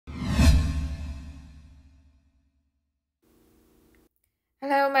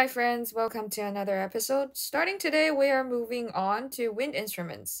Hello, my friends. Welcome to another episode. Starting today, we are moving on to wind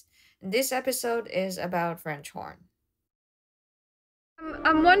instruments. This episode is about French horn.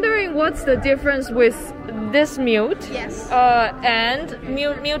 I'm wondering what's the difference with this mute Yes. and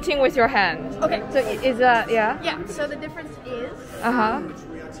muting with your hand. Okay. So is that, yeah? Yeah, so the difference is Uh-huh.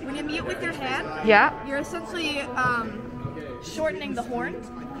 when you mute with your hand, Yeah. you're essentially shortening the horn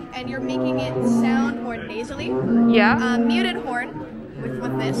and you're making it sound more nasally. Yeah. Muted horn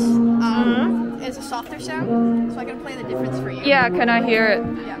with this is a softer sound, so I can play the difference for you. Yeah, can I hear it?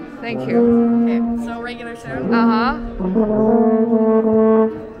 Yeah. Thank you. Okay, so regular sound. Uh-huh.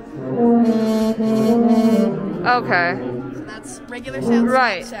 Okay. So that's regular sound,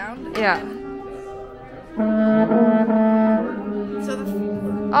 Right. sound. Yeah. So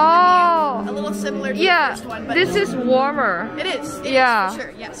Oh. a little similar to the Yeah, first one, but this is warmer. It is. It Yeah. is, for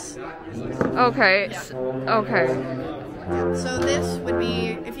sure, yes. Okay. Yeah. Okay. So this would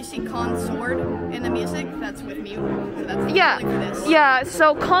be, if you see consort in the music, that's with mute. So that's the Yeah. feeling for this. Yeah.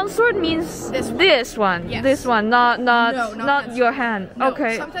 So consort means This one. Yes. Yes. This one, not No, not not your hand. No,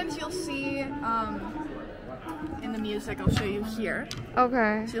 Okay. Sometimes you'll see in the music, I'll show you here.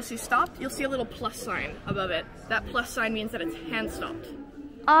 Okay. So you'll see stopped, you'll see a little plus sign above it. That plus sign means that it's hand stopped.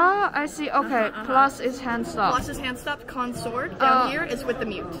 Ah, I see. Okay. Plus is hand stop. Plus is hand stopped, consort down here is with the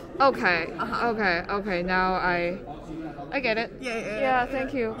mute. Okay. Okay. Okay. Now I get it. Yeah,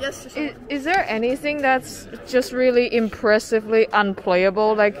 thank you. Yes. Is there anything that's just really impressively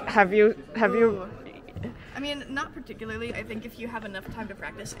unplayable? Like, have you? I mean, not particularly. I think if you have enough time to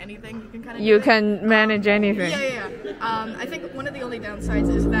practice anything, you can kind of. You can manage anything. Yeah. I think one of the only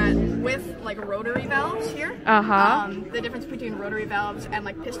downsides is that with like rotary valves here, the difference between rotary valves and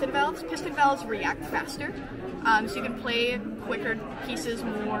like piston valves react faster, so you can play quicker pieces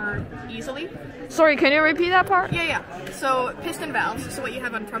more easily. Sorry, can you repeat that part? Yeah. So piston valves, so what you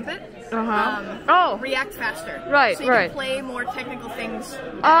have on trumpet, react faster. Right, So you right. can play more technical things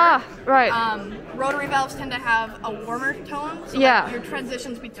better. Ah, right. Rotary valves tend to have a warmer tone, so Yeah. that your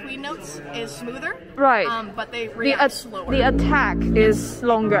transitions between notes is smoother. Right. But they react slower. The attack is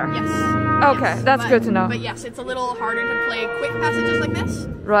longer. Yes. Okay, Yes. that's good to know. But yes, it's a little harder to play quick passages like this.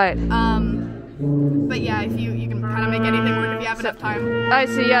 Right. But yeah, if you can kind of make anything work if you have enough time. I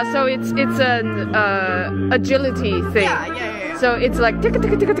see. Yeah. So it's an agility thing. Yeah. So it's like tick, tick,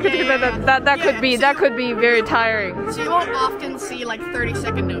 tick, tick, tick, Yeah. that could be very tiring. So you won't often see like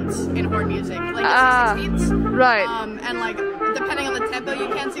 30-second notes in horn music. Like you'll see 16ths. Right. And like depending on the tempo, you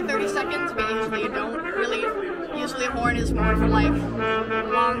can see 30 seconds, but usually you don't really. Usually a horn is more for like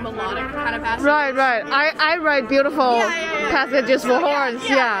long melodic kind of passages. Right. I write beautiful passages for horns.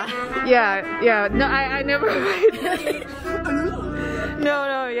 Yeah. No, I never write.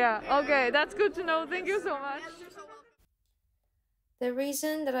 No. Yeah. Okay, that's good to know. Thank you so much. The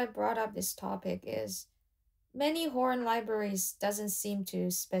reason that I brought up this topic is many horn libraries doesn't seem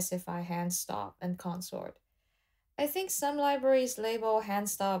to specify hand stop and consort. I think some libraries label hand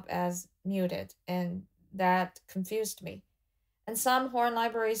stop as muted, and that confused me. And some horn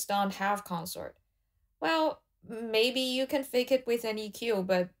libraries don't have consort. Well, maybe you can fake it with an EQ,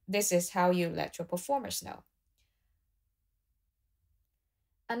 but this is how you let your performers know.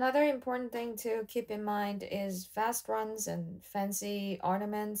 Another important thing to keep in mind is fast runs and fancy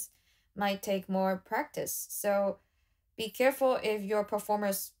ornaments might take more practice, so be careful if your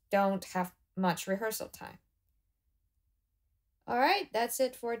performers don't have much rehearsal time. Alright, that's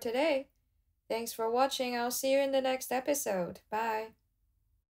it for today. Thanks for watching. I'll see you in the next episode. Bye.